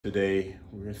Today,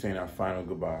 we're saying our final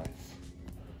goodbyes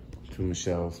to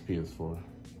Michelle's PS4.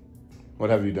 What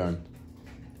have you done?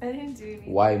 I didn't do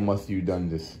anything. Why must you done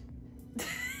this?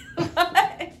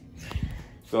 What?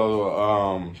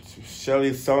 So,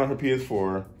 Shelly's selling her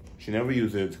PS4. She never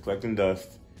used it. It's collecting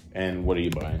dust. And what are you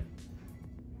buying?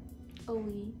 A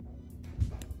Wii.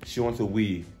 She wants a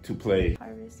Wii to play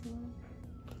Harvest Moon.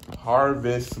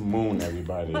 Harvest Moon,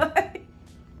 everybody.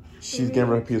 She's getting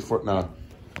her PS4 now.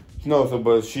 No,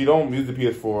 but she don't use the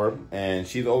PS4, and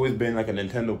she's always been like a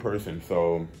Nintendo person.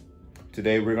 So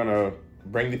today we're gonna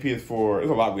bring the PS4.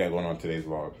 There's a lot we got going on today's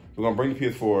vlog. We're gonna bring the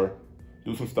PS4,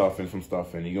 do some stuff,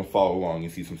 and you can follow along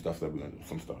and see some stuff that we're gonna do.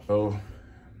 Some stuff. So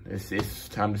it's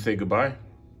time to say goodbye.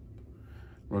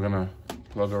 We're gonna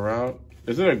plug her out.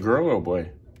 Is it a girl or a boy?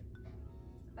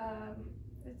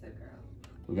 It's a girl.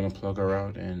 We're gonna plug her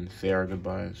out and say our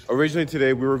goodbyes. Originally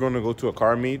today we were gonna go to a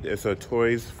car meet. It's a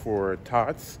Toys for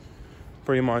Tots.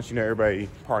 Pretty much, you know, everybody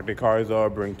park their cars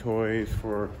up, bring toys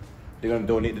for, they're gonna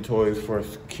donate the toys for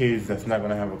kids that's not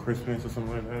gonna have a Christmas or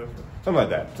something like that. Something like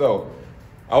that. So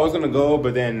I was gonna go,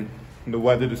 but then the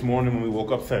weather this morning when we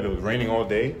woke up said it was raining all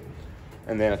day.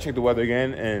 And then I checked the weather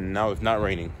again and now it's not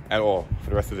raining at all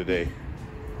for the rest of the day.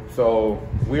 So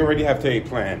we already have today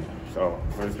planned. So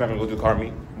we're just not gonna go to the car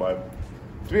meet. But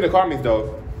speaking of car meets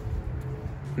though,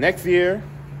 next year,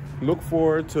 look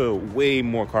forward to way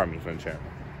more car meets on the channel.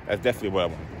 That's definitely what I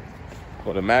want to do.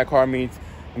 Go to mad car meets.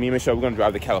 Me and Michelle, we're going to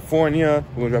drive to California.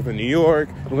 We're going to drive to New York.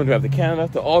 We're going to drive to Canada,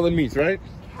 to all the meets, right?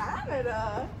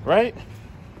 Canada. Right?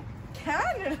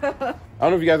 Canada. I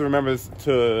don't know if you guys remember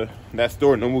to that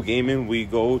store, Normal Gaming. We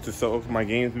go to sell my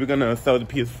games. We're going to sell the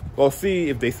PS4. Well, see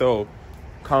if they sell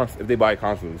if they buy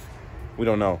consoles. We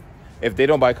don't know. If they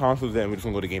don't buy consoles, then we're just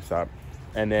going to go to GameStop.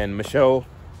 And then Michelle,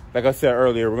 like I said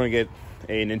earlier, we're going to get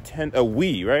a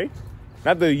Wii, right?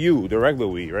 Not the U, the regular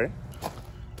Wii, right?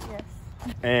 Yes.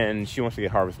 And she wants to get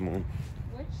Harvest Moon.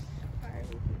 Which car?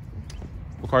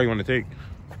 What car you want to take?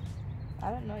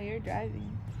 I don't know. You're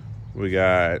driving. We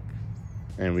got.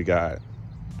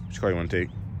 Which car you want to take?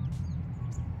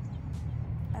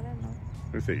 I don't know.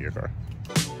 Let's take your car.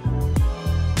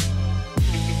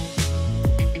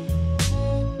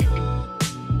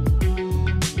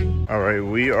 All right,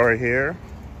 we are here,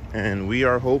 and we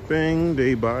are hoping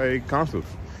they buy consoles.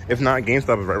 If not,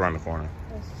 GameStop is right around the corner.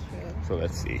 That's true. So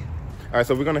let's see. All right,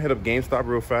 so we're gonna hit up GameStop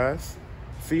real fast.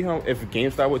 See if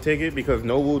GameStop would take it, because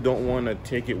Noble don't want to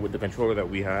take it with the controller that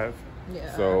we have.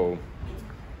 Yeah. So.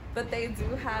 But they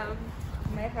do have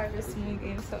my Harvest Moon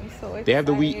game, so I'm so excited. They have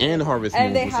the Wii and Harvest Moon.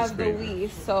 And they have the Wii,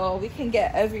 so we can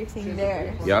get everything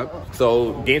there. Yep.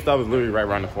 So GameStop is literally right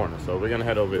around the corner. So we're gonna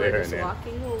head over there and then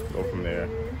go from there.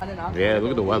 Yeah, look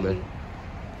at the weather.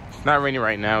 It's not raining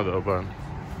right now though, but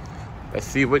let's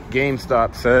see what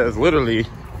GameStop says. Literally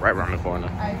right around the corner.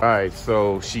 All right,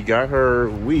 so she got her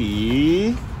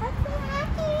Wii.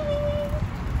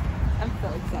 I'm so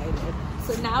excited.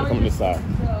 So now we're just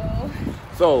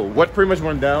So what pretty much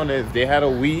went down is they had a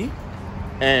Wii,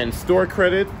 and store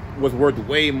credit was worth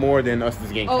way more than us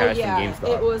just getting cash from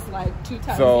GameStop. It was like 2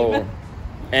 times even.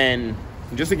 And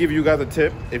just to give you guys a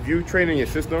tip, if you trade in your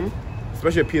system,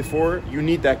 especially a PS4, you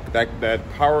need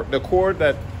that power, the cord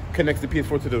that connects the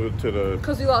PS4 to the.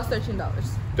 Because we lost $13.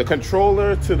 The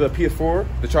controller to the PS4,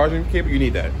 the charging cable, you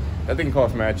need that. That thing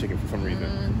costs mad chicken for some reason.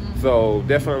 Mm-hmm. So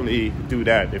definitely do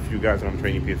that if you guys want to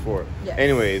trade your PS4. Yes.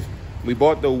 Anyways, we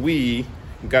bought the Wii.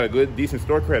 We got a good, decent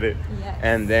store credit. Yes.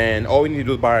 And then all we need to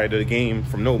do is buy the game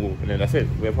from Noble, and then that's it.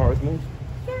 We have Harvest Moon.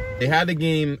 They had the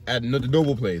game at the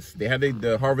Noble place. They had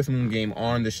the Harvest Moon game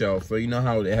on the shelf. So you know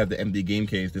how they have the empty game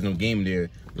case. There's no game there.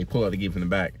 They pull out the game from the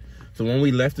back. So when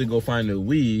we left to go find the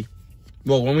Wii,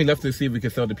 well, when we left to see if we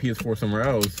could sell the PS4 somewhere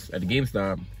else at the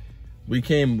GameStop, we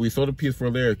saw the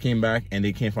PS4 there, came back, and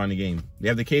they can't find the game. They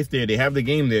have the case there. They have the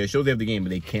game there. It shows they have the game, but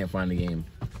they can't find the game.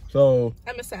 So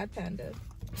I'm a sad panda.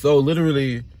 So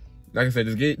literally, like I said,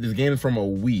 this game is from a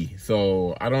Wii.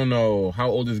 So I don't know how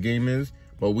old this game is,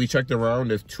 but we checked around.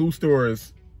 There's 2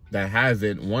 stores that has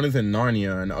it. One is in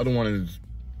Narnia, and the other one is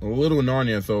a Little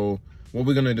Narnia. So what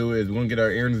we're gonna do is we're gonna get our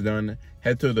errands done,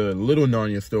 head to the Little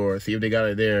Narnia store, see if they got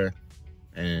it there,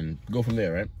 and go from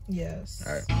there, right? Yes.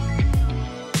 All right.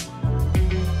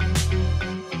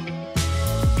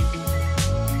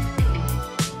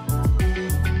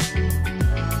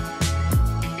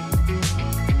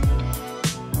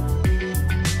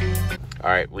 All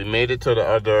right, we made it to the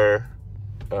other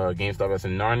GameStop that's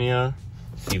in Narnia.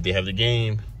 See if they have the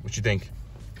game. What you think?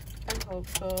 I hope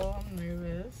so. I'm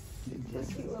nervous.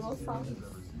 Cute little socks.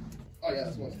 Oh yeah,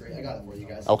 this one's great. I got it for you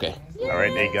guys. Okay. Yay. All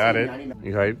right, they got it.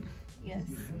 You hype? Yes,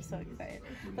 I'm so excited.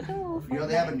 Look at little You know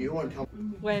they have a new one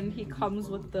when he comes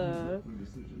with the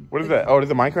What is that? Oh, is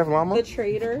it Minecraft llama? the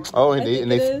trader. Oh, and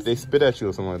they spit at you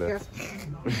or something like that.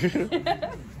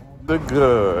 Yeah. The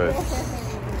good. I'm so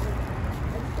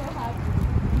happy.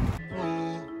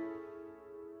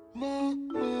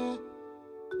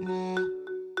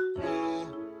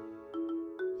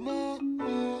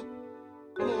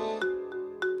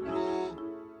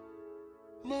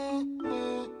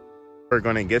 We're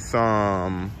gonna get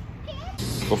some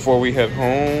before we head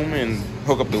home and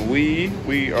hook up the Wii.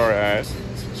 We are at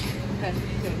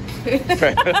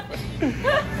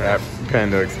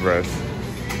Panda Express.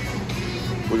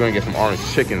 We're gonna get some orange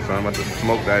chicken, so I'm about to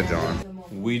smoke that, John.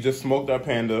 We just smoked our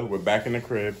Panda. We're back in the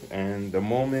crib, and the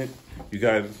moment you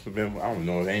guys have been, I don't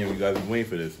know if any of you guys have been waiting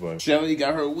for this, but Shelly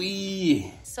got her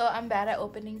Wii. So I'm bad at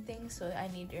opening things, so I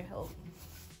need your help.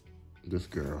 This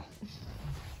girl.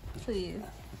 Please.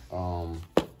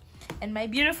 And my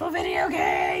beautiful video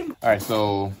game. All right,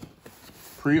 so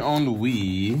pre-owned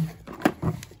Wii.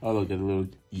 Oh, look at the little.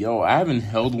 Yo, I haven't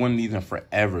held one of these in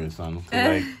forever, son.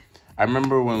 Like, I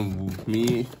remember when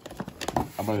I'm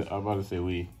about to say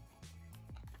Wii,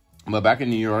 but back in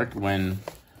New York when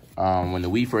the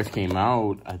Wii first came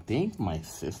out, I think my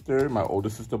older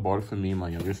sister bought it for me and my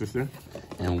younger sister,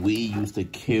 and we used to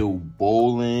kill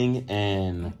bowling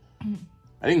and.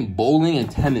 I think bowling and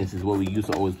tennis is what we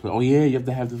used to always play. Oh yeah, you have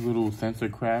to have this little sensor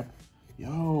crap.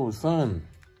 Yo, son.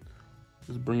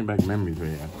 Just bringing back memories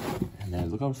right here. And then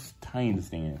look how tiny this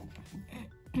thing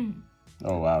is.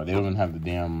 Oh wow, they don't even have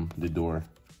the door.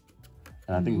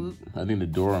 And I think the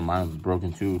door on mine was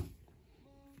broken too.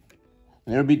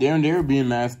 And they were being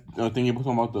mad thinking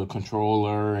talking about the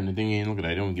controller and the thing ain't look at that,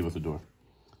 they don't give us a door.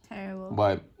 Terrible.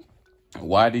 But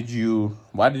why did you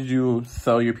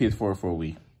sell your PS4 for a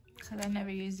Wii? Because I never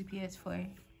used the PS4.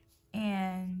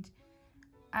 And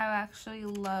I actually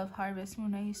love Harvest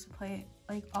Moon. I used to play it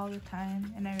like all the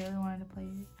time, and I really wanted to play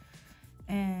it.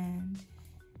 And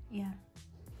yeah.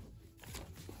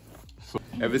 So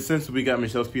ever since we got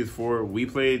Michelle's PS4, we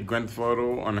played Grand Theft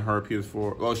Auto on her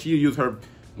PS4. Well, she used her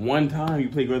one time. You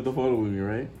played Grand Theft Auto with me,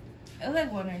 right? It was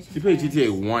like one or two. She played GTA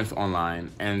once online,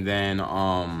 and then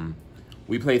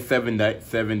we played 7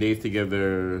 days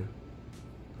together.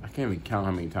 I can't even count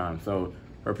how many times. So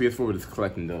her PS4 was just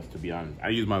collecting dust, to be honest. I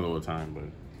use mine all the time, but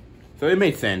so it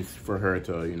made sense for her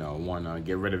to, you know, want to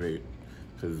get rid of it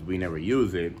because we never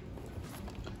use it.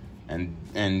 And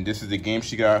this is the game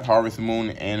she got: Harvest Moon,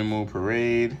 Animal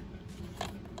Parade.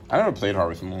 I never played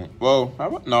Harvest Moon. Well,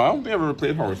 no, I don't think I ever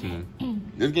played Harvest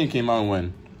Moon. This game came out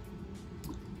when?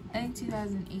 I think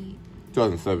 2008.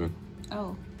 2007.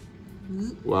 Oh.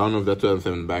 Well, I don't know if that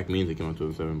 2007 back means it came out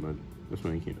 2007, but. That's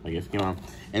when it came, I guess it came out.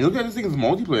 And look at this thing, it's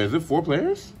multiplayer. Is it 4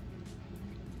 players?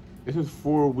 This is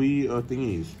 4 Wii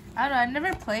thingies. I don't know, I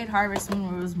never played Harvest Moon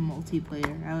where it was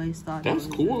multiplayer. I always thought that's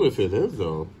cool if it is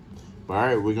though. But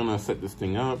alright, we're gonna set this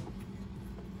thing up.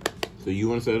 So you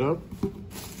wanna set it up?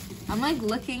 I'm like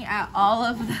looking at all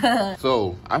of the...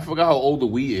 So, I forgot how old the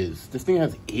Wii is. This thing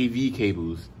has AV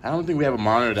cables. I don't think we have a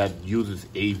monitor that uses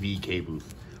AV cables.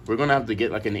 We're gonna have to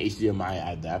get like an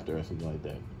HDMI adapter or something like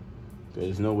that.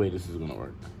 There's no way this is gonna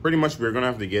work. Pretty much, we're gonna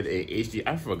have to get a HD.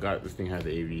 I forgot this thing has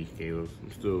the AV cables.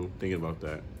 I'm still thinking about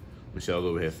that. Michelle's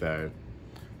over here sad.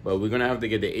 But we're gonna have to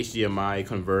get the HDMI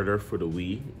converter for the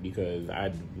Wii because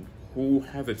who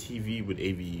has a TV with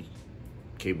AV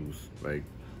cables like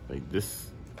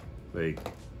this? Like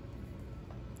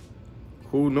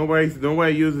who?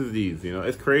 Nobody uses these. You know,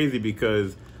 it's crazy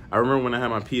because I remember when I had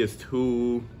my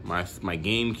PS2, my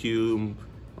GameCube.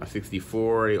 My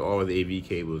 64, they all with AV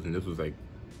cables, and this was like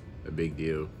a big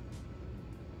deal.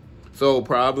 So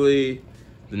probably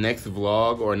the next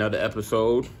vlog or another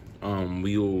episode,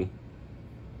 we will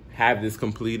have this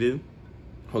completed,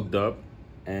 hooked up,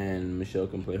 and Michelle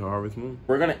can play her Harvest Moon.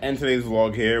 We're gonna end today's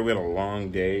vlog here. We had a long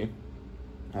day.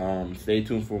 Stay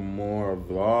tuned for more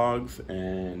vlogs,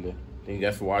 and thank you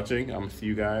guys for watching. I'm gonna see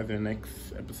you guys in the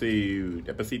next episode.